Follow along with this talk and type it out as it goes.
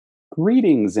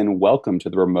Greetings and welcome to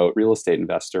the Remote Real Estate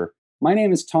Investor. My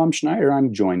name is Tom Schneider.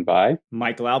 I'm joined by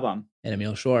Michael Albom and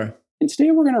Emil Shore. And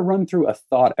today we're going to run through a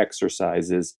thought exercise.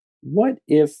 What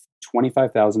if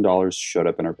 $25,000 showed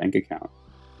up in our bank account?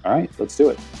 All right, let's do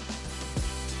it.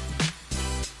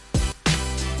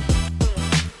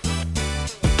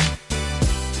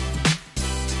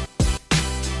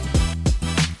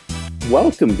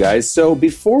 Welcome, guys. So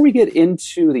before we get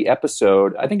into the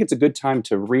episode, I think it's a good time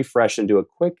to refresh and do a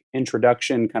quick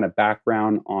introduction, kind of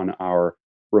background on our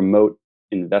remote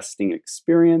investing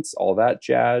experience, all that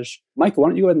jazz. Michael, why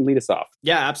don't you go ahead and lead us off?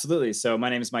 Yeah, absolutely. So my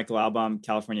name is Michael Albom,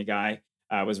 California guy.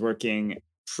 I was working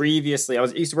previously, I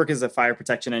used to work as a fire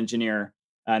protection engineer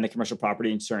in the commercial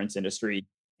property insurance industry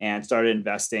and started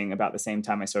investing about the same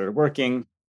time I started working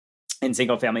in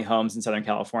single family homes in Southern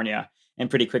California. And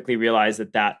pretty quickly realized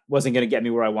that wasn't going to get me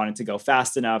where I wanted to go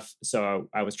fast enough. So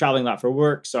I was traveling a lot for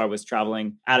work. So I was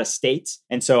traveling out of state.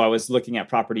 And so I was looking at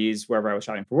properties wherever I was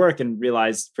traveling for work and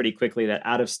realized pretty quickly that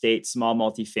out of state, small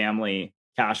multifamily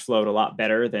cash flowed a lot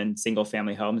better than single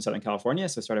family homes in Southern California.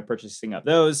 So I started purchasing up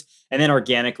those and then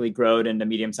organically growed into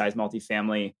medium-sized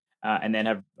multifamily. And then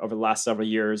have over the last several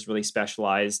years really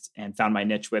specialized and found my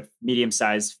niche with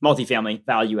medium-sized multifamily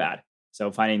value add. So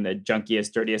finding the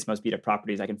junkiest, dirtiest, most beat up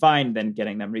properties I can find, then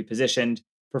getting them repositioned,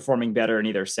 performing better and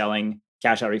either selling,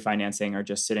 cash out refinancing, or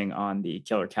just sitting on the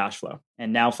killer cash flow.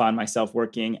 And now found myself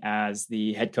working as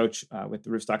the head coach with the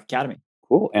Roofstock Academy.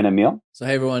 Cool. And Emil? So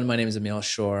hey everyone, my name is Emil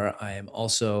Shore. I am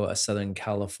also a Southern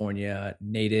California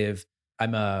native.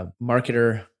 I'm a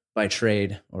marketer by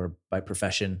trade or by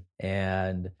profession.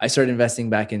 And I started investing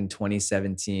back in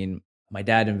 2017. My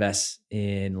dad invests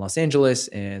in Los Angeles.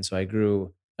 And so I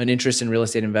grew an interest in real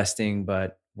estate investing,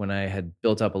 but when I had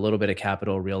built up a little bit of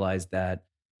capital, realized that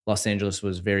Los Angeles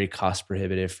was very cost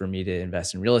prohibitive for me to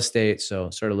invest in real estate.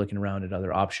 So started looking around at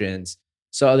other options,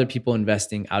 saw other people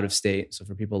investing out of state. So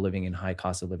for people living in high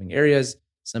cost of living areas,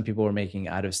 some people were making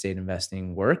out of state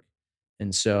investing work.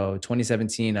 And so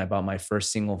 2017, I bought my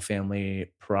first single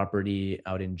family property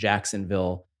out in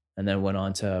Jacksonville, and then went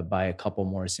on to buy a couple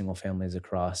more single families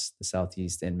across the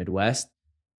Southeast and Midwest.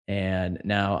 And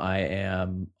now I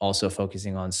am also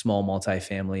focusing on small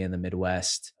multifamily in the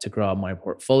Midwest to grow out my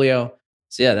portfolio.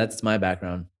 So yeah, that's my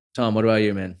background. Tom, what about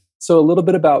you, man? So a little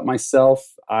bit about myself.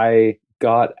 I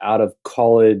got out of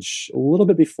college a little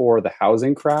bit before the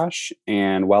housing crash.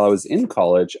 And while I was in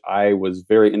college, I was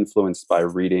very influenced by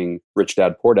reading Rich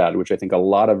Dad, Poor Dad, which I think a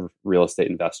lot of real estate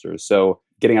investors. So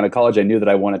getting out of college, I knew that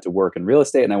I wanted to work in real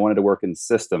estate and I wanted to work in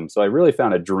systems. So I really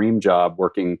found a dream job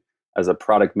working as a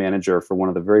product manager for one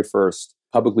of the very first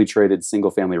publicly traded single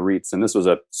family REITs. And this was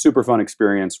a super fun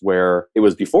experience where it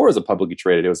was before it was a publicly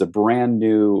traded, it was a brand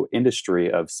new industry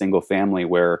of single family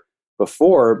where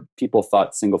before people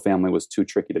thought single family was too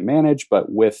tricky to manage.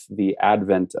 But with the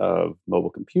advent of mobile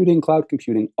computing, cloud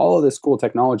computing, all of this cool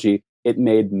technology, it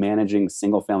made managing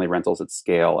single family rentals at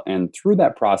scale. And through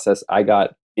that process, I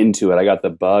got into it. I got the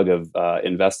bug of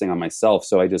investing on myself.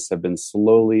 So I just have been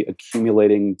slowly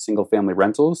accumulating single family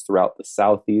rentals throughout the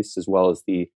Southeast as well as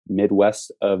the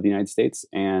Midwest of the United States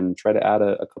and try to add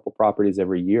a couple properties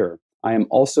every year. I am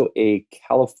also a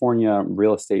California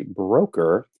real estate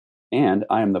broker, and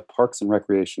I am the Parks and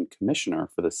Recreation Commissioner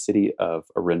for the city of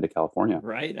Orinda, California.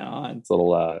 Right on. It's a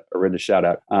little Orinda shout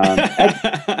out.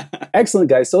 Excellent,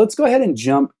 guys. So let's go ahead and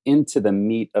jump into the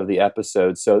meat of the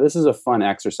episode. So this is a fun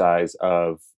exercise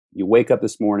of you wake up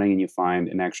this morning and you find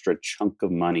an extra chunk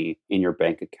of money in your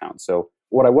bank account. So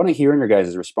what I want to hear in your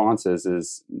guys' responses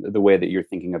is the way that you're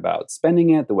thinking about spending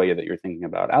it, the way that you're thinking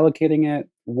about allocating it.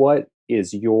 What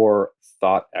is your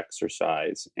thought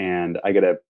exercise? And I got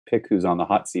to pick who's on the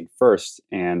hot seat first.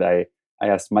 And I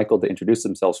asked Michael to introduce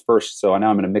themselves first. So now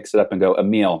I'm going to mix it up and go,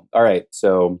 Emil. All right.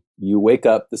 So you wake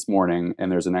up this morning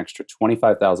and there's an extra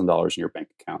 $25,000 in your bank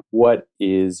account. What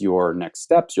is your next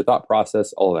steps, your thought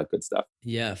process, all of that good stuff?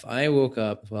 Yeah. If I woke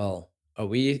up, well, are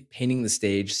we painting the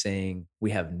stage saying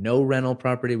we have no rental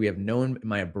property? We have no,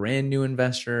 am I a brand new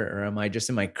investor or am I just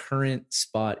in my current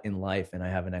spot in life and I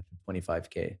have an extra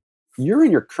 25K? You're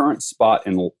in your current spot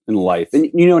in life.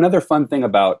 And another fun thing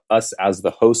about us as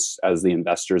the hosts, as the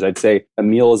investors, I'd say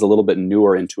Emil is a little bit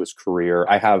newer into his career.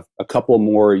 I have a couple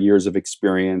more years of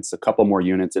experience, a couple more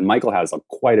units, and Michael has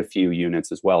quite a few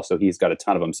units as well. So he's got a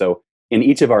ton of them. So in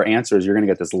each of our answers, you're going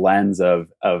to get this lens of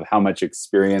how much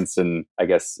experience and I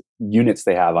guess units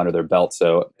they have under their belt.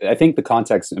 So I think the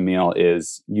context, Emil,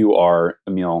 is you are,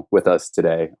 Emil, with us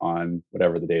today on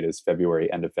whatever the date is,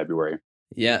 end of February.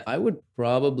 Yeah, I would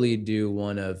probably do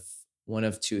one of one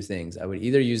of two things. I would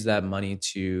either use that money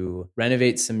to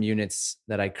renovate some units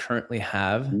that I currently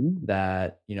have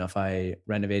that, if I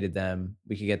renovated them,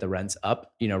 we could get the rents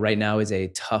up. Right now is a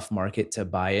tough market to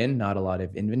buy in, not a lot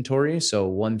of inventory. So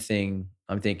one thing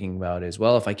I'm thinking about is,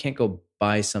 well, if I can't go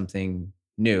buy something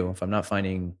new, if I'm not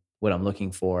finding what I'm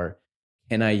looking for,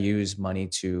 can I use money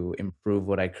to improve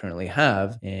what I currently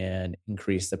have and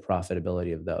increase the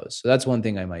profitability of those? So that's one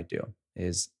thing I might do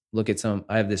is look at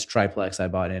I have this triplex I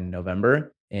bought in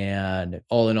November, and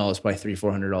all in all, it's probably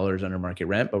 $300-400 under market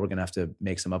rent, but we're going to have to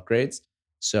make some upgrades.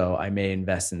 So I may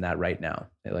invest in that right now.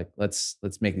 Like, let's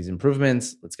make these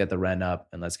improvements. Let's get the rent up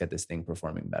and let's get this thing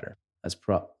performing better.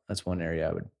 That's one area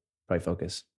I would probably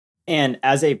focus. And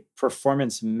as a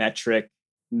performance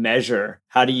measure,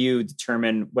 how do you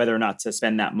determine whether or not to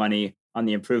spend that money on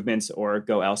the improvements or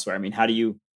go elsewhere? I mean, how do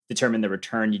you determine the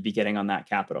return you'd be getting on that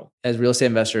capital? As real estate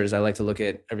investors, I like to look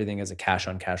at everything as a cash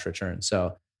on cash return.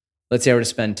 So let's say I were to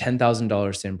spend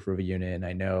 $10,000 to improve a unit, and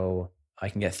I know I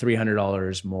can get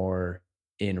 $300 more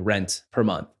in rent per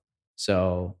month.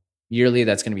 So yearly,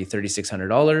 that's going to be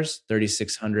 $3,600,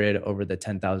 $3,600 over the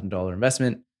 $10,000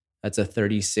 investment. That's a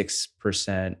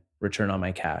 36% return on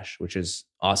my cash, which is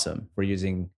awesome. We're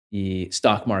using the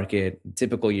stock market.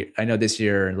 Typical year, I know this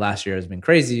year and last year has been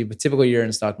crazy, but typical year in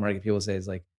the stock market, people say is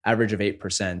like average of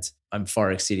 8%. I'm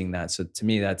far exceeding that. So to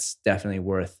me, that's definitely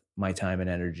worth my time and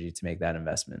energy to make that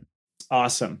investment.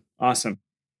 Awesome.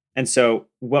 And so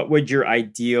what would your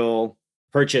ideal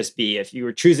purchase be if you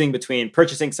were choosing between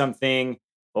purchasing something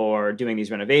or doing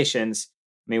these renovations?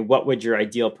 I mean, what would your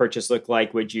ideal purchase look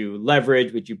like? Would you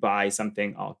leverage? Would you buy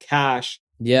something all cash?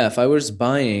 Yeah, if I was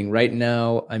buying right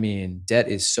now, I mean, debt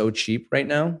is so cheap right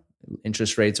now.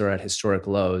 Interest rates are at historic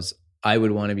lows. I would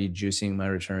want to be juicing my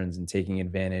returns and taking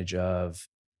advantage of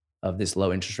this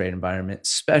low interest rate environment,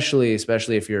 especially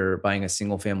if you're buying a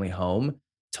single family home,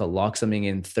 to lock something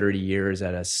in 30 years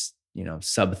at a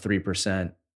sub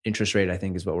 3% interest rate, I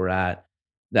think is what we're at.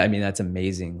 That's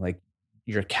amazing. Like,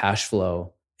 your cash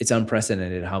flow, it's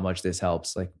unprecedented how much this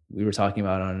helps. Like we were talking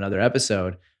about on another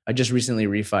episode, I just recently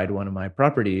refied one of my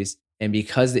properties, and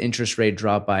because the interest rate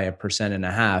dropped by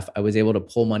 1.5%, I was able to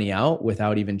pull money out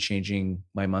without even changing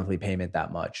my monthly payment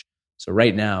that much. So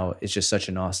right now, it's just such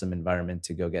an awesome environment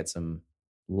to go get some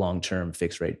long-term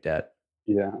fixed rate debt.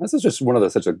 Yeah, this is just one of the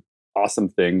such awesome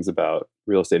things about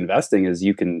real estate investing is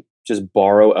you can just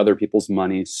borrow other people's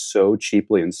money so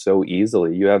cheaply and so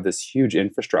easily. You have this huge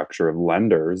infrastructure of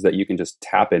lenders that you can just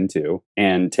tap into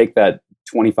and take that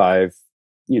 25%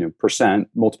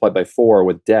 multiplied by 4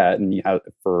 with debt, and you have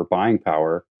for buying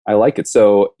power. I like it.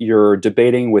 So you're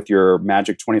debating with your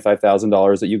magic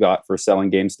 $25,000 that you got for selling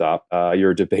GameStop.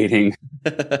 You're debating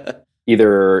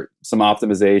either some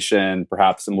optimization,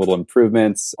 perhaps some little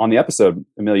improvements on the episode.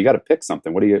 Emil, you got to pick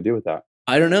something. What are you going to do with that?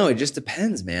 I don't know. It just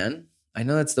depends, man. I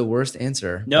know that's the worst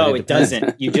answer. No, it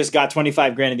doesn't. You just got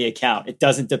 25 grand in the account. It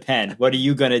doesn't depend. What are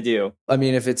you going to do? I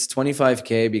mean, if it's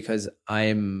 25K, because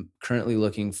I'm currently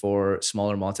looking for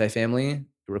smaller multifamily, it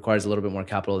requires a little bit more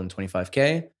capital than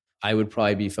 25K. I would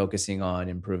probably be focusing on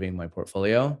improving my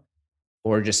portfolio,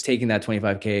 or just taking that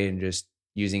 25K and just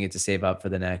using it to save up for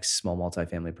the next small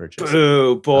multifamily purchase.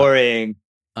 Boo, boring.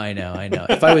 I know.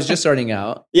 If I was just starting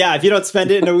out. Yeah, if you don't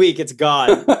spend it in a week, it's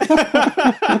gone.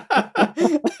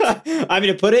 I'm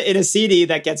going to put it in a CD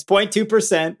that gets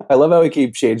 0.2%. I love how we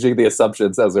keep changing the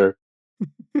assumptions as we're...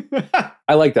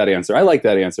 I like that answer.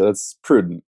 That's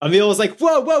prudent. Emil was like,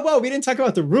 whoa. We didn't talk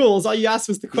about the rules. All you asked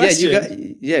was the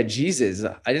question. Jesus.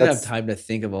 I didn't have time to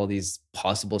think of all these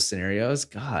possible scenarios.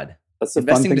 God. That's the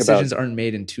investing decisions aren't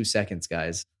made in 2 seconds,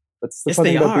 guys. That's the yes,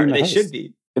 they are. They should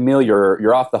be. Emil,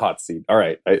 you're off the hot seat. All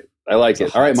right. I like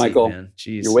it. All right, Michael.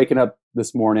 You're waking up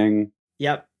this morning.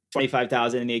 Yep.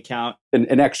 25,000 in the account.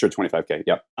 An extra 25K.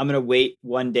 Yep. I'm going to wait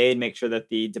one day and make sure that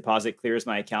the deposit clears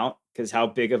my account, because how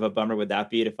big of a bummer would that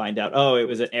be to find out, oh, it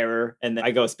was an error, and then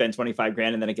I go spend 25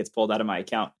 grand and then it gets pulled out of my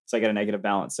account. So I got a negative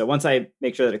balance. So once I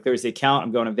make sure that it clears the account,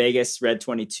 I'm going to Vegas, red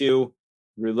 22,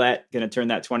 roulette, going to turn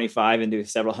that 25 into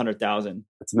several $100,000.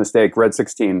 That's a mistake. Red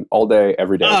 16 all day,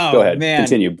 every day. Oh, go ahead. Man.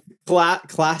 Continue.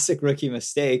 Classic rookie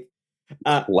mistake.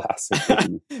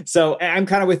 Classic. So I'm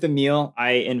kind of with Emil.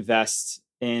 I invest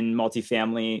in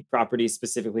multifamily properties,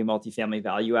 specifically multifamily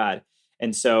value add.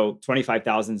 And so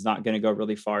 25,000 is not going to go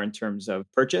really far in terms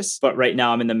of purchase. But right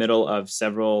now I'm in the middle of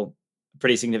several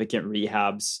pretty significant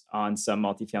rehabs on some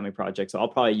multifamily projects. So I'll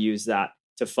probably use that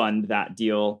to fund that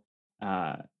deal,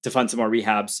 to fund some more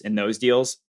rehabs in those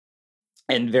deals.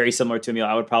 And very similar to Emil,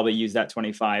 I would probably use that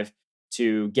 25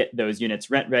 to get those units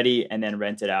rent ready and then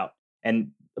rent it out.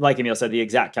 And like Emil said, the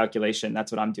exact calculation,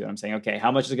 that's what I'm doing. I'm saying, okay,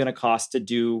 how much is it going to cost to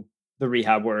do the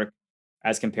rehab work?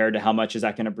 as compared to how much is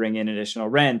that going to bring in additional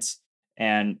rent.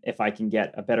 And if I can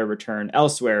get a better return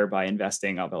elsewhere by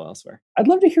investing, I'll go elsewhere. I'd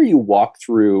love to hear you walk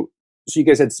through. So you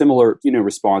guys had similar,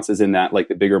 responses in that like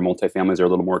the bigger multifamilies are a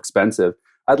little more expensive.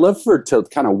 I'd love to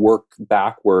kind of work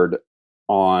backward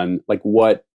on like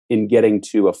what in getting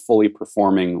to a fully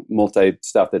performing multi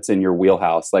stuff that's in your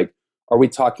wheelhouse. Like, are we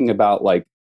talking about like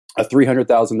a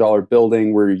 $300,000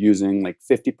 building where you're using like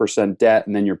 50% debt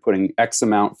and then you're putting X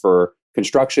amount for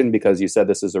construction because you said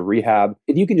this is a rehab?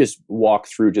 If you can just walk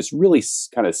through just really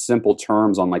kind of simple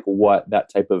terms on like what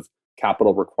that type of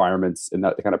capital requirements in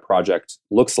that kind of project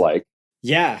looks like.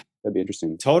 Yeah. That'd be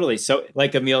interesting. Totally. So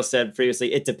like Emil said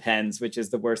previously, it depends, which is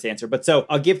the worst answer. But so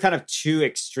I'll give kind of two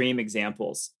extreme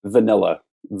examples. Vanilla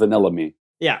me.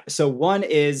 Yeah. So one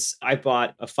is I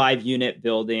bought a 5-unit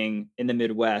building in the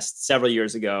Midwest several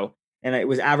years ago, and it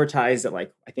was advertised at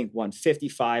like, I think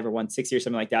 155 or 160 or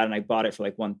something like that. And I bought it for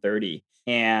like 130,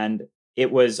 and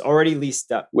it was already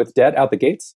leased up. With debt out the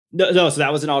gates? No. So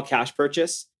that was an all cash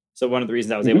purchase. So one of the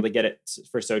reasons I was able to get it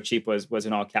for so cheap was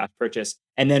an all cash purchase,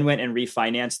 and then went and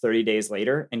refinanced 30 days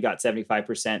later and got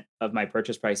 75% of my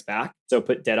purchase price back. So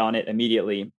put debt on it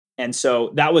immediately. And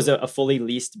so that was a fully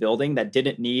leased building that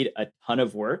didn't need a ton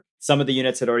of work. Some of the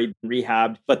units had already been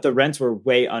rehabbed, but the rents were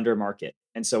way under market.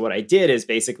 And so what I did is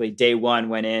basically day one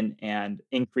went in and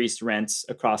increased rents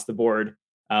across the board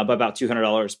by about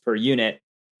 $200 per unit.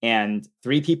 And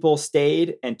 3 people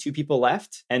stayed and 2 people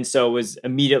left. And so it was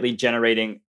immediately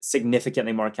generating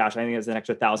significantly more cash. I think it was an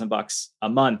extra $1,000 a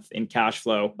month in cash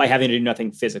flow by having to do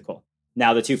nothing physical.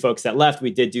 Now, the 2 folks that left, we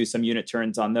did do some unit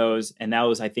turns on those. And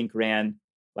those, I think, ran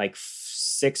like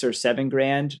 $6 or $7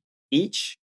 grand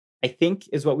each, I think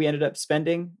is what I ended up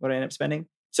spending.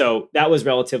 So that was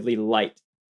relatively light.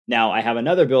 Now I have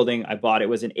another building I bought. It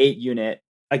was an 8-unit.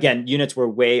 Again, units were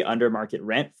way under market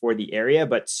rent for the area,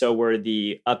 but so were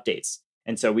the updates.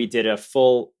 And so we did a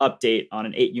full update on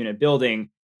an 8-unit building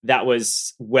that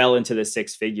was well into the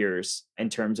 6 figures in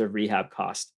terms of rehab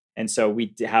cost. And so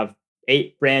we have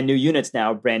 8 brand new units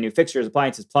now, brand new fixtures,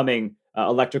 appliances, plumbing,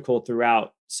 electrical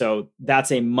throughout. So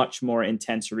that's a much more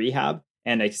intense rehab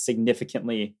and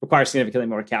requires significantly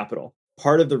more capital.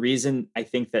 Part of the reason I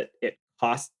think that it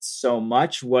cost so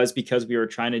much was because we were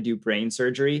trying to do brain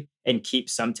surgery and keep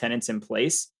some tenants in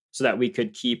place so that we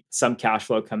could keep some cash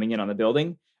flow coming in on the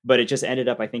building. But it just ended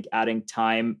up, I think, adding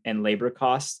time and labor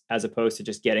costs as opposed to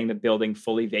just getting the building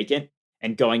fully vacant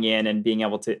and going in and being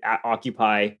able to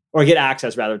occupy or get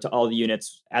access rather to all the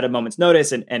units at a moment's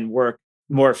notice and work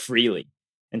more freely.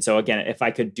 And so again, if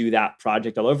I could do that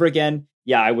project all over again,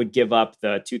 yeah, I would give up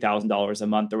the $2,000 a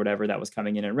month or whatever that was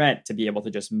coming in rent to be able to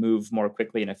just move more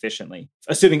quickly and efficiently,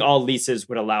 assuming all leases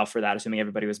would allow for that, assuming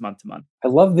everybody was month to month. I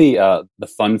love the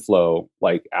fund flow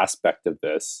like aspect of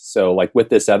this. So like with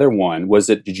this other one,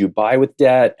 did you buy with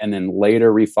debt and then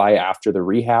later refi after the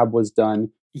rehab was done?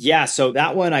 Yeah, so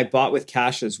that one I bought with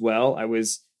cash as well. I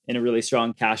was in a really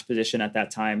strong cash position at that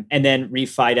time, and then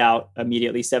refied out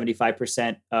immediately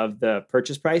 75% of the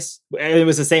purchase price. It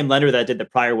was the same lender that did the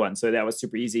prior one, so that was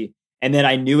super easy. And then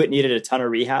I knew it needed a ton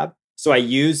of rehab, so I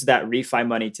used that refi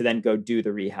money to then go do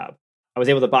the rehab. I was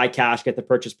able to buy cash, get the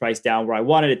purchase price down where I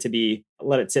wanted it to be,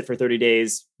 let it sit for 30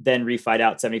 days, then refied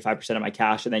out 75% of my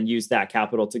cash, and then use that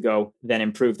capital to go then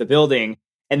improve the building.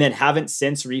 And then haven't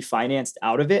since refinanced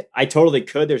out of it. I totally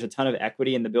could. There's a ton of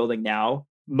equity in the building now.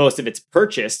 Most of it's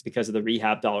purchased because of the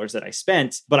rehab dollars that I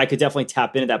spent, but I could definitely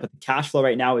tap into that. But the cash flow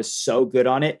right now is so good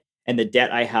on it, and the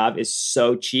debt I have is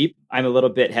so cheap. I'm a little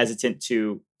bit hesitant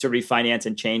to refinance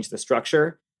and change the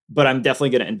structure, but I'm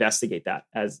definitely going to investigate that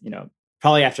as,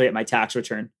 probably after I get my tax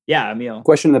return. Yeah, Emil.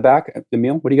 Question in the back.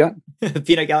 Emil, what do you got?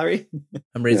 Peanut gallery.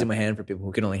 I'm raising my hand for people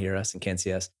who can only hear us and can't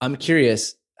see us. I'm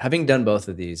curious, having done both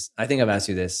of these, I think I've asked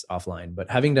you this offline,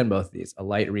 but having done both of these, a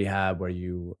light rehab where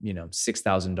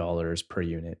 $6,000 per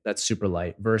unit, that's super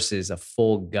light, versus a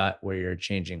full gut where you're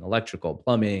changing electrical,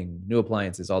 plumbing, new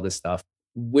appliances, all this stuff.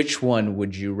 Which one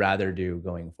would you rather do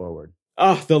going forward?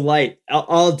 Oh, the light.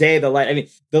 All day, the light. I mean,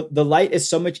 the light is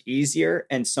so much easier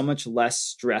and so much less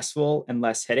stressful and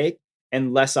less headache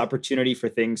and less opportunity for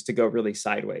things to go really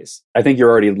sideways. I think you're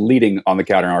already leading on the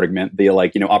counter argument, the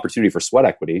opportunity for sweat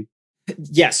equity.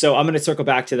 Yeah, so I'm going to circle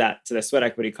back to the sweat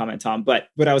equity comment, Tom. But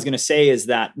what I was going to say is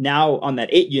that now on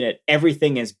that 8-unit,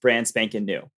 everything is brand spanking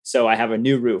new. So I have a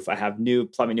new roof, I have new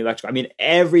plumbing, new electrical. I mean,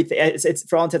 everything. It's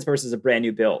for all intents and purposes a brand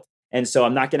new build, and so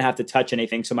I'm not going to have to touch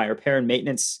anything. So my repair and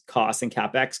maintenance costs and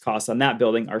capex costs on that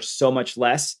building are so much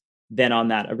less than on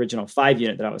that original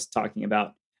 5-unit that I was talking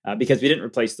about, because we didn't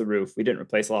replace the roof, we didn't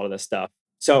replace a lot of this stuff.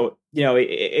 So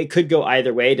it could go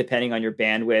either way depending on your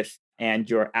bandwidth and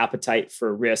your appetite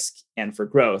for risk and for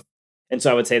growth. And so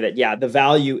I would say that, yeah, the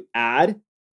value add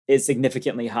is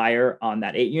significantly higher on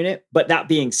that 8 unit. But that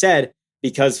being said,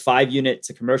 because 5 units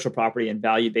a commercial property and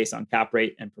value based on cap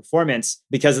rate and performance,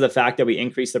 because of the fact that we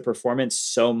increased the performance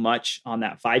so much on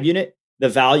that 5 unit, the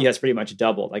value has pretty much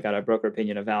doubled. I got a broker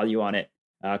opinion of value on it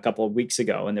a couple of weeks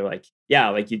ago. And they're like, yeah,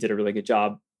 like you did a really good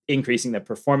job increasing the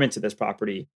performance of this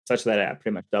property such that it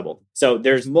pretty much doubled. So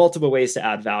there's multiple ways to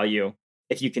add value.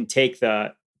 If you can take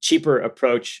the cheaper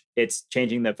approach, it's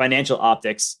changing the financial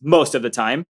optics most of the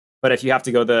time. But if you have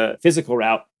to go the physical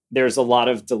route, there's a lot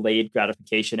of delayed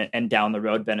gratification and down the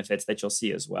road benefits that you'll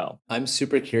see as well. I'm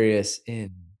super curious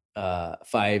in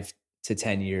 5 to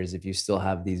 10 years, if you still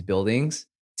have these buildings,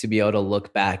 to be able to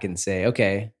look back and say,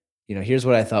 okay, here's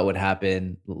what I thought would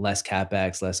happen: less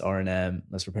CapEx, less R&M,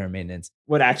 less repair and maintenance.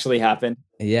 What actually happened?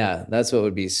 Yeah, that's what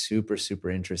would be super, super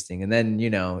interesting. And then,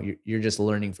 you're just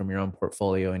learning from your own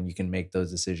portfolio and you can make those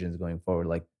decisions going forward.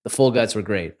 Like the full guts were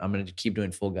great. I'm going to keep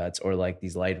doing full guts, or like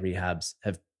these light rehabs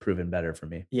have proven better for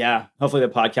me. Yeah. Hopefully the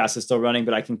podcast is still running,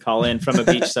 but I can call in from a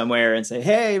beach somewhere and say,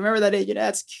 hey, remember that agent?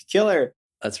 That's killer.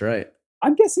 That's right.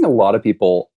 I'm guessing a lot of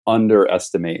people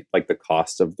underestimate like the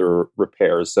cost of their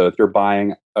repairs. So if you're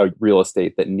buying a real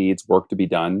estate that needs work to be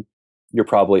done, you're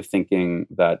probably thinking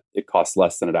that it costs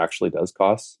less than it actually does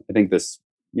cost. I think this,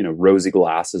 rosy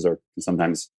glasses can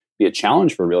sometimes be a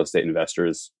challenge for real estate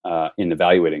investors in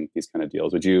evaluating these kind of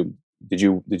deals. Did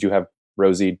you have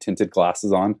rosy tinted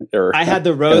glasses on? Or I had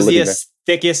the rosiest,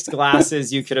 thickest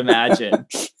glasses you could imagine.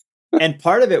 And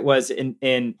part of it was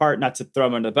in part, not to throw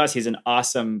him under the bus, he's an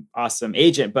awesome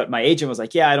agent. But my agent was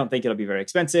like, yeah, I don't think it'll be very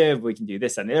expensive. We can do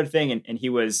this and the other thing. And he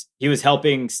was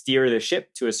helping steer the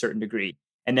ship to a certain degree.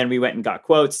 And then we went and got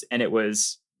quotes, and it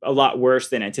was a lot worse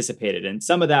than anticipated. And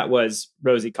some of that was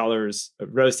rosy colors,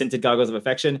 rose tinted goggles of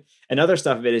affection. And other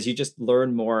stuff of it is you just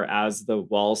learn more as the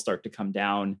walls start to come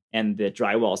down and the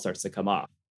drywall starts to come off.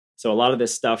 So a lot of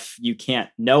this stuff you can't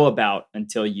know about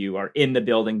until you are in the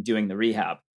building doing the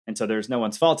rehab. And so there's no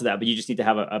one's fault to that, but you just need to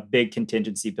have a big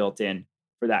contingency built in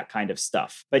for that kind of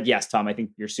stuff. But yes, Tom, I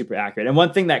think you're super accurate. And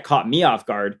one thing that caught me off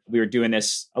guard, we were doing a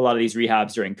lot of these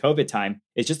rehabs during COVID time,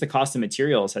 is just the cost of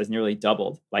materials has nearly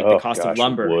doubled. Like the cost of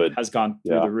lumber has gone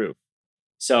through the roof.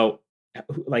 So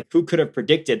like who could have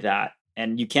predicted that?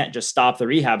 And you can't just stop the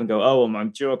rehab and go, oh, well, my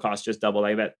material cost just doubled.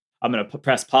 I bet I'm going to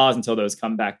press pause until those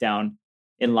come back down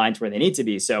in line to where they need to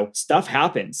be. So stuff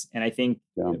happens. And I think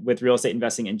with real estate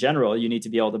investing in general, you need to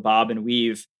be able to bob and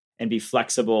weave and be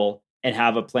flexible and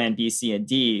have a plan B, C, and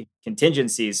D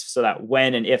contingencies so that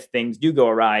when and if things do go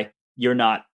awry, you're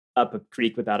not up a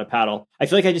creek without a paddle. I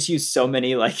feel like I just use so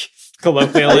many like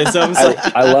colloquialisms.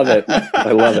 I love it.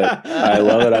 I love it. I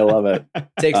love it. I love it.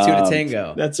 Takes two to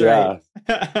tango. That's right.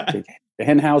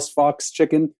 Hen house, fox,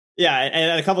 chicken. Yeah,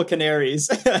 and a couple of canaries.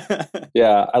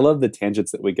 Yeah, I love the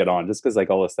tangents that we get on just because like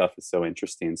all this stuff is so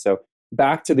interesting. So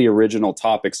back to the original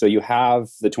topic. So you have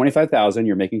the 25,000,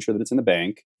 you're making sure that it's in the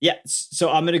bank. Yeah,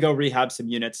 so I'm going to go rehab some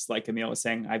units. Like Emil was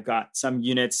saying, I've got some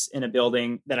units in a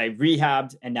building that I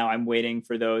rehabbed, and now I'm waiting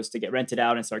for those to get rented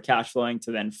out and start cash flowing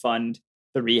to then fund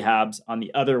the rehabs on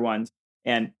the other ones.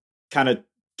 And kind of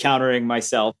countering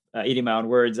myself, eating my own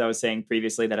words, I was saying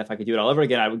previously that if I could do it all over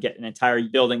again, I would get an entire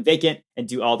building vacant and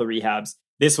do all the rehabs.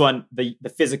 This one, the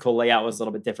physical layout was a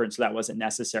little bit different, so that wasn't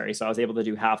necessary. So I was able to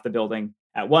do half the building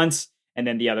at once, and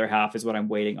then the other half is what I'm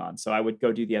waiting on. So I would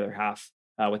go do the other half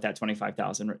with that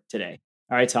 25,000 today.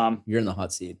 All right, Tom. You're in the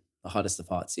hot seat, the hottest of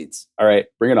hot seats. All right,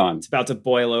 bring it on. It's about to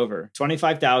boil over.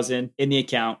 25,000 in the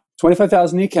account.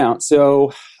 25,000 in the account.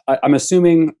 So I'm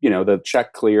assuming, the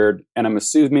check cleared, and I'm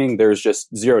assuming there's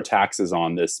just zero taxes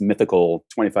on this mythical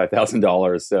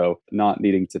 $25,000. So not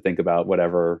needing to think about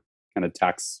whatever kind of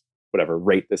tax, whatever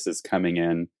rate this is coming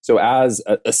in. So as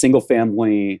a single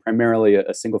family, primarily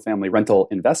a single family rental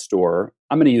investor,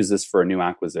 I'm going to use this for a new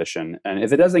acquisition. And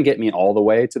if it doesn't get me all the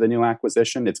way to the new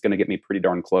acquisition, it's going to get me pretty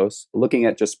darn close. Looking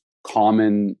at just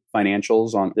common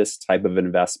financials on this type of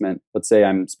investment, let's say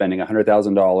I'm spending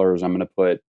 $100,000, I'm going to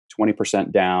put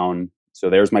 20% down.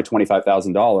 So there's my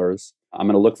 $25,000. I'm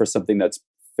going to look for something that's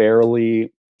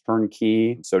fairly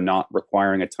turnkey, so not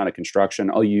requiring a ton of construction.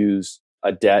 I'll use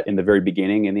a debt in the very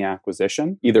beginning in the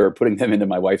acquisition, either putting them into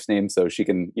my wife's name so she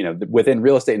can, within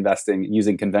real estate investing,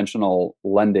 using conventional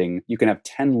lending, you can have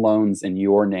 10 loans in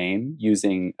your name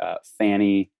using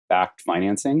Fannie-backed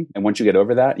financing. And once you get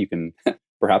over that, you can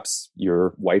perhaps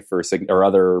your wife or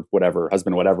other whatever,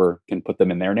 husband, whatever, can put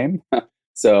them in their name.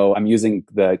 So I'm using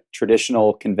the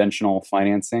traditional conventional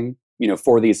financing.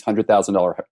 For these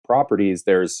 $100,000 properties,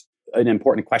 there's an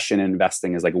important question in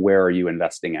investing is like, where are you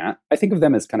investing at? I think of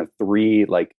them as kind of three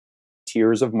like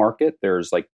tiers of market.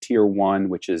 There's like tier one,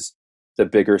 which is the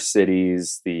bigger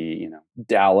cities,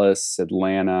 Dallas,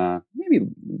 Atlanta, maybe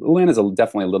Atlanta's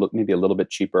definitely maybe a little bit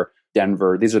cheaper.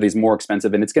 Denver, these are these more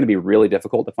expensive, and it's going to be really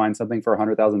difficult to find something for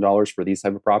 $100,000 for these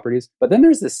type of properties. But then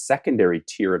there's this secondary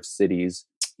tier of cities,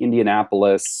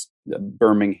 Indianapolis,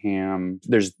 Birmingham.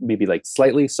 There's maybe like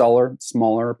slightly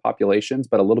smaller populations,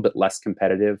 but a little bit less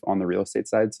competitive on the real estate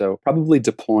side. So probably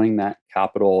deploying that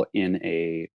capital in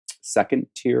a second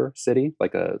tier city,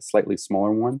 like a slightly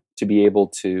smaller one, to be able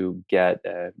to get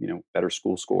a better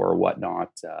school score or whatnot.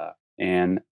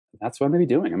 And that's what I'm going to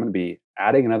be doing. I'm going to be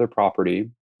adding another property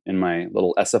in my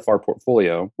little SFR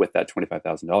portfolio with that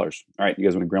 $25,000. All right, you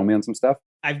guys want to grill me on some stuff?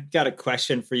 I've got a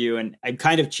question for you, and I'm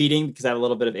kind of cheating because I have a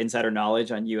little bit of insider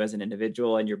knowledge on you as an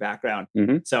individual and your background.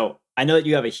 Mm-hmm. So I know that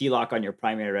you have a HELOC on your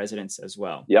primary residence as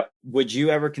well. Yep. Would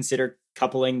you ever consider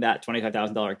coupling that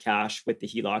 $25,000 cash with the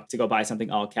HELOC to go buy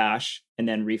something all cash and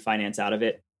then refinance out of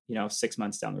it, 6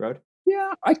 months down the road?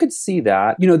 Yeah, I could see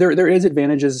that. There is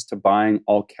advantages to buying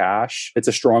all cash. It's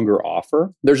a stronger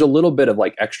offer. There's a little bit of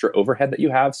like extra overhead that you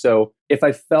have. So if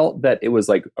I felt that it was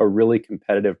like a really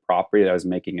competitive property that I was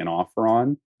making an offer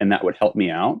on, and that would help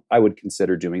me out, I would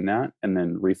consider doing that and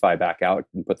then refi back out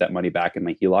and put that money back in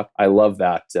my HELOC. I love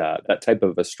that type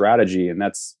of a strategy. And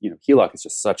that's, HELOC is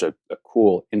just such a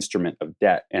cool instrument of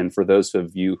debt. And for those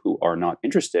of you who are not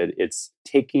interested, it's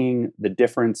taking the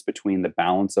difference between the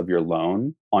balance of your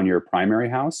loan on your primary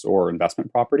house or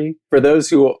investment property. For those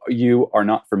who you are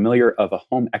not familiar of a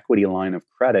home equity line of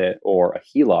credit or a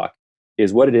HELOC,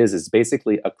 is what it is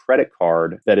basically a credit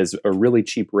card that is a really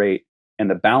cheap rate. And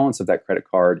the balance of that credit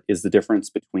card is the difference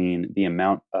between the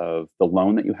amount of the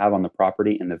loan that you have on the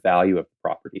property and the value of the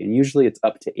property. And usually it's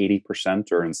up to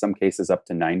 80%, or in some cases up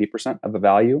to 90% of the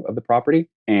value of the property.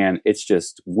 And it's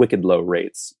just wicked low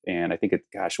rates. And I think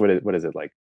what is it,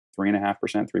 like 3.5%,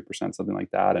 3%, something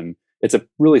like that. And it's a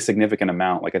really significant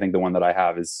amount. Like I think the one that I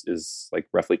have is like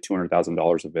roughly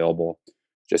 $200,000 available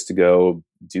just to go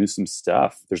do some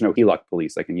stuff. There's no HELOC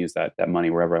police. I can use that money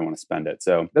wherever I want to spend it.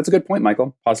 So that's a good point,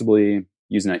 Michael. Possibly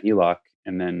using that HELOC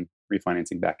and then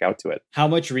refinancing back out to it. How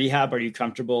much rehab are you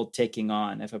comfortable taking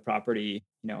on if a property,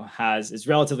 is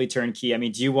relatively turnkey? I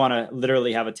mean, do you want to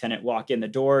literally have a tenant walk in the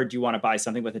door? Do you want to buy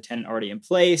something with a tenant already in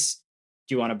place?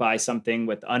 Do you want to buy something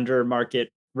with under market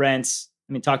rents?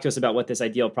 I mean, talk to us about what this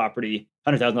ideal property,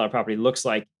 $100,000 property looks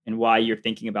like and why you're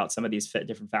thinking about some of these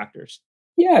different factors.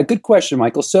 Yeah, good question,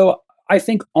 Michael. So I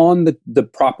think on the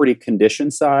property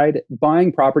condition side,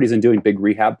 buying properties and doing big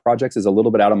rehab projects is a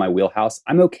little bit out of my wheelhouse.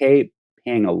 I'm okay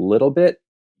paying a little bit,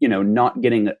 not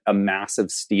getting a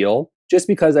massive steal, just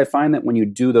because I find that when you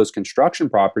do those construction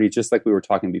properties, just like we were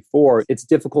talking before, it's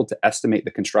difficult to estimate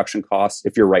the construction costs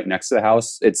if you're right next to the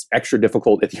house. It's extra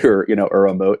difficult if you're, a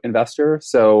remote investor.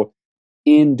 So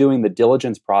in doing the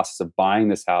diligence process of buying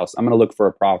this house, I'm going to look for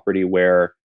a property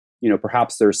where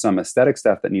perhaps there's some aesthetic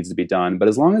stuff that needs to be done. But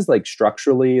as long as like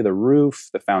structurally, the roof,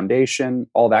 the foundation,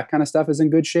 all that kind of stuff is in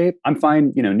good shape, I'm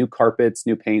fine. New carpets,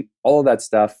 new paint, all of that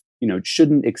stuff,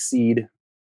 shouldn't exceed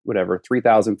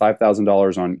 $3,000,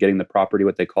 $5,000 on getting the property,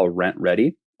 what they call rent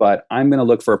ready. But I'm going to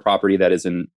look for a property that is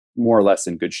in more or less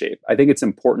in good shape. I think it's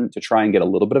important to try and get a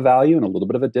little bit of value and a little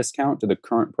bit of a discount to the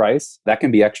current price. That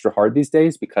can be extra hard these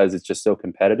days because it's just so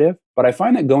competitive. But I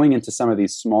find that going into some of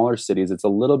these smaller cities, it's a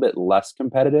little bit less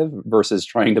competitive versus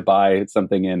trying to buy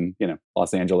something in,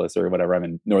 Los Angeles or whatever. I'm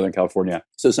in Northern California.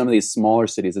 So some of these smaller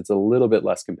cities, it's a little bit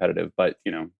less competitive. But,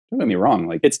 don't get me wrong,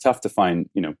 like it's tough to find,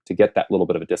 to get that little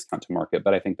bit of a discount to market.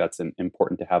 But I think that's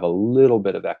important to have a little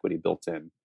bit of equity built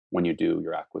in when you do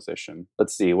your acquisition.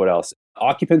 Let's see, what else?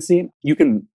 Occupancy.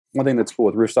 One thing that's cool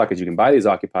with Roofstock is you can buy these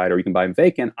occupied or you can buy them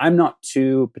vacant. I'm not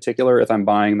too particular if I'm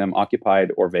buying them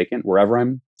occupied or vacant, wherever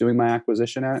I'm doing my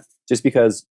acquisition at, just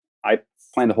because I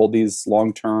plan to hold these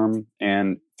long-term,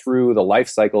 and through the life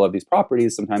cycle of these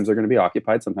properties, sometimes they're going to be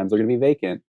occupied, sometimes they're going to be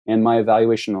vacant. And my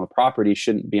evaluation on the property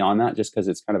shouldn't be on that just because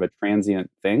it's kind of a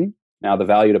transient thing. Now, the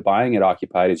value to buying it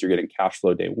occupied is you're getting cash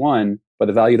flow day one, but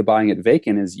the value to buying it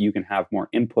vacant is you can have more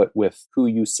input with who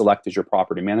you select as your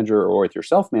property manager or with your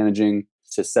self-managing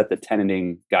to set the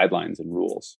tenanting guidelines and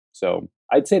rules. So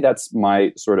I'd say that's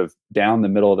my sort of down the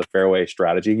middle of the fairway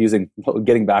strategy,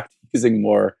 getting back to using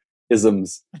more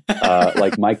isms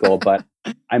like Michael, but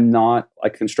I'm not a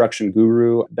construction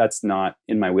guru. That's not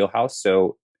in my wheelhouse.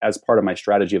 So as part of my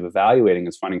strategy of evaluating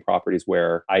is finding properties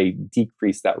where I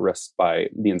decrease that risk by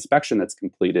the inspection that's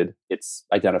completed. It's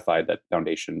identified that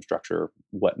foundation, structure,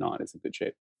 whatnot is in good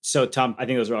shape. So Tom, I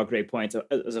think those are all great points.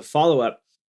 As a follow-up,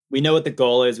 we know what the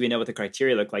goal is. We know what the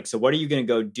criteria look like. So what are you going to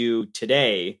go do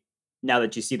today now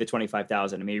that you see the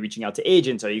 25,000? I mean, are you reaching out to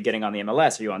agents? Are you getting on the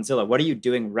MLS? Are you on Zillow? What are you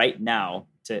doing right now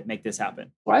to make this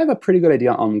happen? Well, I have a pretty good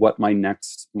idea on what my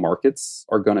next markets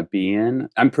are going to be in.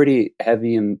 I'm pretty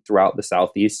heavy in throughout the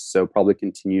Southeast, so probably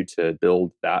continue to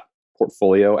build that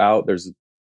portfolio out. There's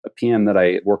a PM that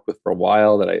I worked with for a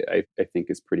while that I think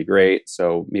is pretty great.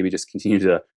 So maybe just continue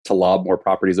to lob more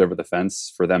properties over the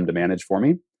fence for them to manage for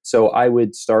me. So I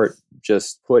would start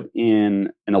just put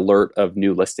in an alert of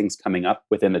new listings coming up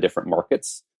within the different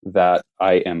markets that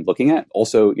I am looking at.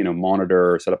 Also,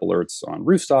 monitor, set up alerts on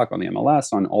Roofstock, on the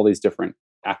MLS, on all these different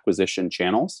acquisition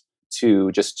channels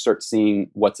to just start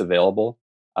seeing what's available.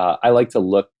 I like to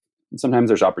look. Sometimes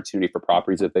there's opportunity for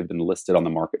properties if they've been listed on the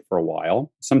market for a while.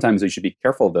 Sometimes you should be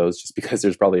careful of those just because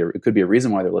there's probably it could be a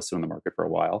reason why they're listed on the market for a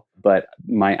while. But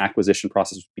my acquisition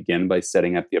process would begin by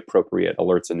setting up the appropriate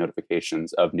alerts and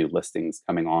notifications of new listings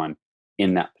coming on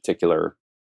in that particular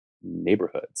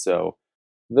neighborhood. So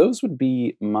those would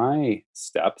be my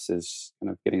steps, is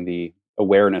kind of getting the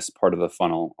awareness part of the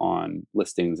funnel on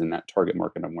listings in that target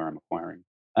market of where I'm acquiring.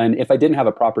 And if I didn't have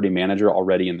a property manager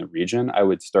already in the region, I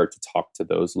would start to talk to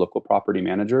those local property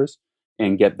managers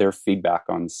and get their feedback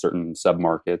on certain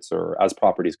submarkets or as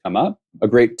properties come up. A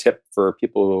great tip for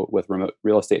people with remote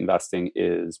real estate investing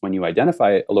is when you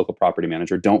identify a local property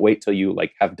manager, don't wait till you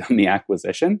have done the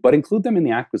acquisition, but include them in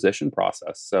the acquisition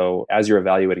process. So as you're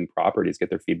evaluating properties, get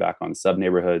their feedback on sub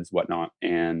neighborhoods, whatnot,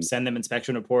 and send them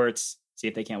inspection reports, see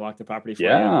if they can't walk the property for you.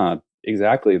 Yeah,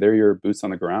 exactly. They're your boots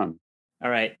on the ground.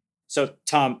 All right. So,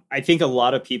 Tom, I think a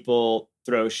lot of people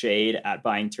throw shade at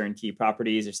buying turnkey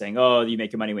properties. They're saying, oh, you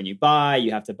make your money when you buy.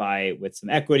 You have to buy with some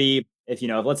equity. If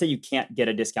let's say you can't get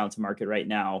a discount to market right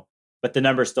now, but the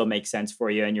numbers still make sense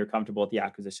for you and you're comfortable with the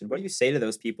acquisition, what do you say to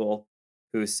those people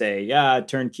who say, yeah,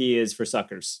 turnkey is for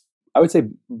suckers? I would say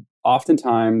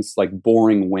oftentimes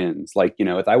boring wins.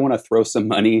 If I want to throw some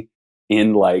money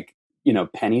in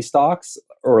penny stocks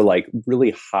or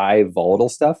really high volatile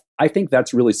stuff, I think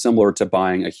that's really similar to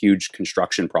buying a huge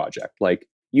construction project.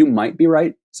 You might be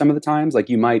right some of the times.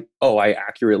 You might, I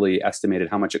accurately estimated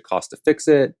how much it cost to fix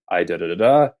it.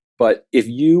 But if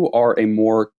you are a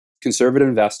more conservative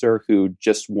investor who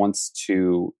just wants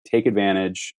to take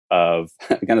advantage of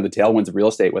kind of the tailwinds of real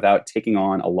estate without taking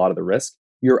on a lot of the risk,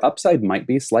 your upside might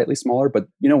be slightly smaller, but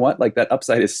you know what? That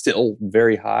upside is still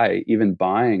very high, even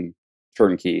buying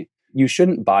turnkey. You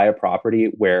shouldn't buy a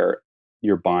property where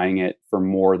you're buying it for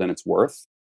more than it's worth.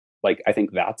 I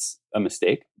think that's a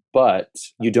mistake, but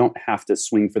you don't have to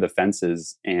swing for the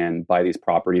fences and buy these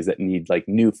properties that need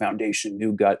new foundation,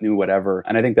 new gut, new whatever.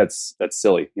 And I think that's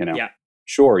silly, Yeah.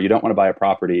 Sure, you don't want to buy a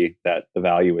property that the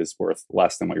value is worth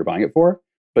less than what you're buying it for,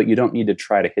 but you don't need to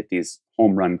try to hit these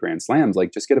home run grand slams.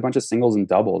 Just get a bunch of singles and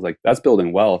doubles. That's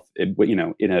building wealth,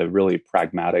 in a really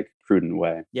pragmatic, prudent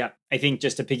way. Yeah. I think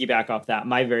just to piggyback off that,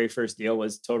 my very first deal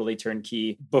was totally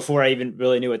turnkey before I even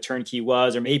really knew what turnkey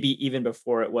was, or maybe even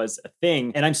before it was a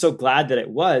thing. And I'm so glad that it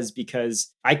was,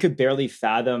 because I could barely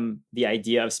fathom the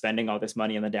idea of spending all this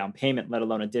money on the down payment, let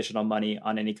alone additional money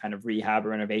on any kind of rehab or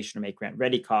renovation or make rent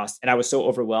ready costs. And I was so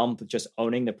overwhelmed with just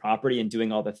owning the property and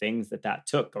doing all the things that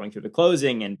took, going through the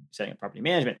closing and setting up property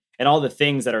management and all the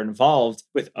things that are involved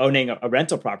with owning a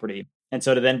rental property. And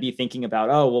so to then be thinking about,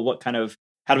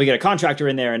 how do we get a contractor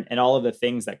in there and all of the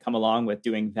things that come along with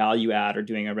doing value add or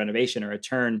doing a renovation or a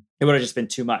turn, it would have just been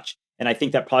too much. And I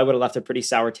think that probably would have left a pretty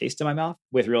sour taste in my mouth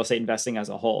with real estate investing as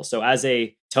a whole. So as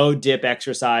a toe dip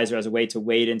exercise or as a way to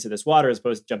wade into this water as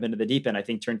opposed to jump into the deep end, I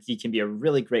think turnkey can be a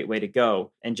really great way to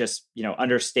go and just,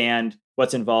 understand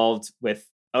what's involved with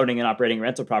owning and operating a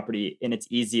rental property in its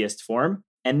easiest form,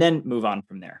 and then move on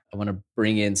from there. I want to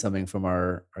bring in something from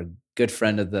our good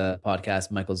friend of the podcast,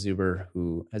 Michael Zuber,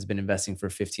 who has been investing for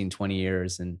 15, 20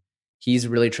 years. And he's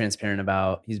really transparent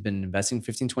he's been investing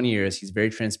 15, 20 years. He's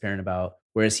very transparent about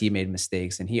where has he made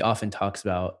mistakes. And he often talks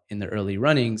about in the early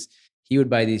runnings, he would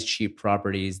buy these cheap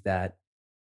properties that,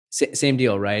 same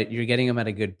deal, right? You're getting them at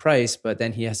a good price, but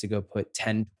then he has to go put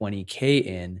 10, 20K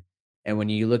in. And when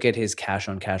you look at his cash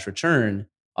on cash return,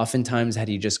 oftentimes, had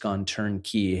he just gone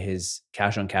turnkey, his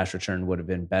cash on cash return would have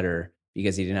been better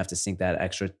because he didn't have to sink that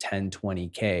extra 10,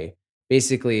 20K.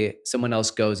 Basically, someone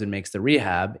else goes and makes the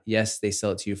rehab. Yes, they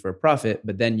sell it to you for a profit,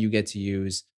 but then you get to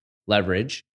use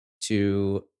leverage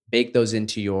to bake those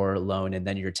into your loan. And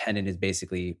then your tenant is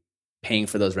basically paying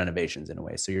for those renovations in a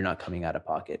way. So you're not coming out of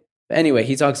pocket. But anyway,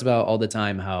 he talks about all the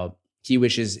time how he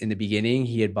wishes in the beginning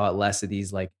he had bought less of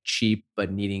these cheap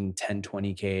but needing 10,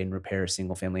 20K in repair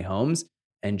single family homes,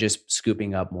 and just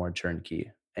scooping up more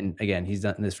turnkey. And again, he's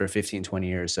done this for 15, 20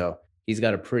 years. So he's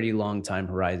got a pretty long time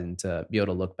horizon to be able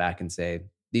to look back and say,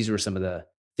 these were some of the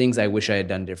things I wish I had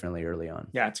done differently early on.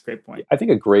 Yeah, it's a great point. I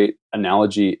think a great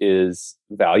analogy is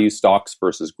value stocks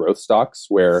versus growth stocks,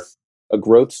 where a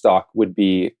growth stock would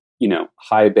be,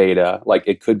 high beta, like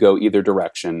it could go either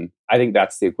direction. I think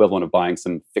that's the equivalent of buying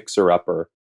some fixer upper.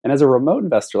 And as a remote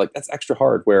investor, like that's extra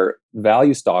hard, where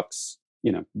value stocks,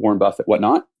 Warren Buffett,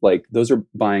 whatnot, like those are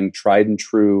buying tried and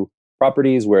true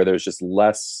properties where there's just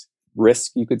less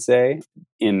risk, you could say,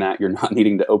 in that you're not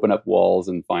needing to open up walls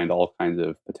and find all kinds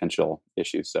of potential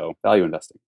issues. So value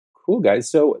investing. Cool, guys.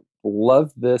 So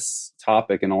love this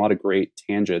topic and a lot of great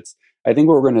tangents. I think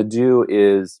what we're going to do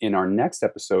is in our next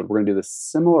episode, we're going to do the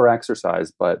similar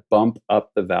exercise, but bump up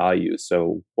the value.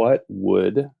 So what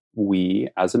would we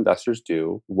as investors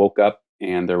do? Woke up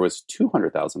and there was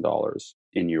 $200,000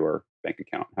 in your bank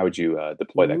account. How would you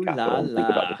deploy that capital? Think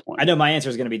about deploying. I know my answer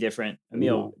is going to be different.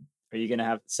 Emil, are you going to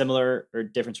have similar or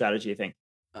different strategy, you think?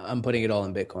 I'm putting it all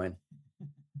in Bitcoin.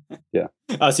 Yeah.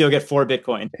 Oh, so you'll get 4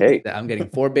 Bitcoin. Hey. I'm getting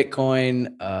 4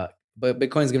 Bitcoin. But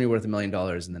Bitcoin's going to be worth $1 million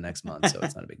in the next month, so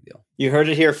it's not a big deal. You heard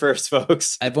it here first,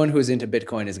 folks. Everyone who's into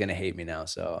Bitcoin is going to hate me now,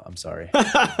 so I'm sorry.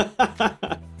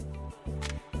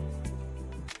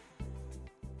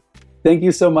 Thank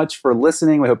you so much for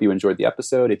listening. We hope you enjoyed the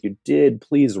episode. If you did,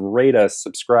 please rate us,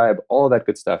 subscribe, all of that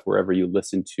good stuff wherever you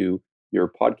listen to your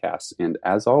podcasts. And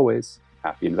as always,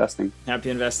 happy investing.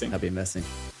 Happy investing. Happy investing.